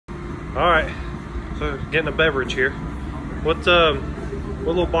All right, so getting a beverage here. What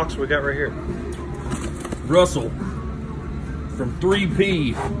little box we got right here? Russell from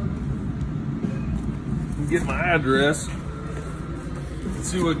 3P. Get my address. Let's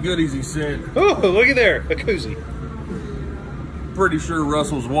see what goodies he sent. Oh, look at there, a koozie. Pretty sure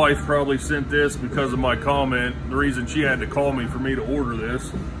Russell's wife probably sent this because of my comment. The reason she had to call me for me to order this,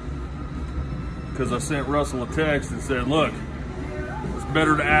 because I sent Russell a text and said, look, it's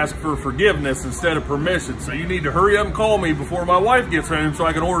better to ask for forgiveness instead of permission. So you need to hurry up and call me before my wife gets home so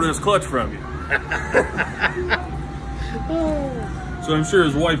I can order this clutch from you. So I'm sure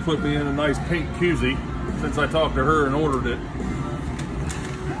his wife put me in a nice pink koozie since I talked to her and ordered it.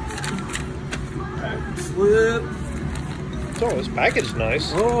 Slip. Oh, this package is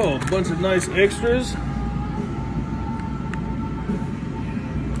nice. Oh, a bunch of nice extras.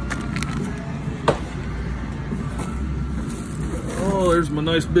 Oh, there's my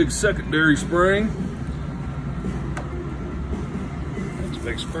nice big secondary spring. That's a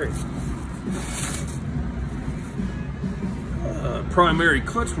big spring. Primary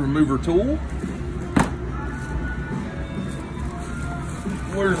clutch remover tool.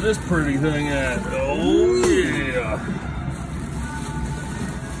 Where's this pretty thing at? Oh yeah.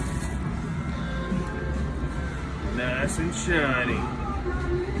 Nice and shiny.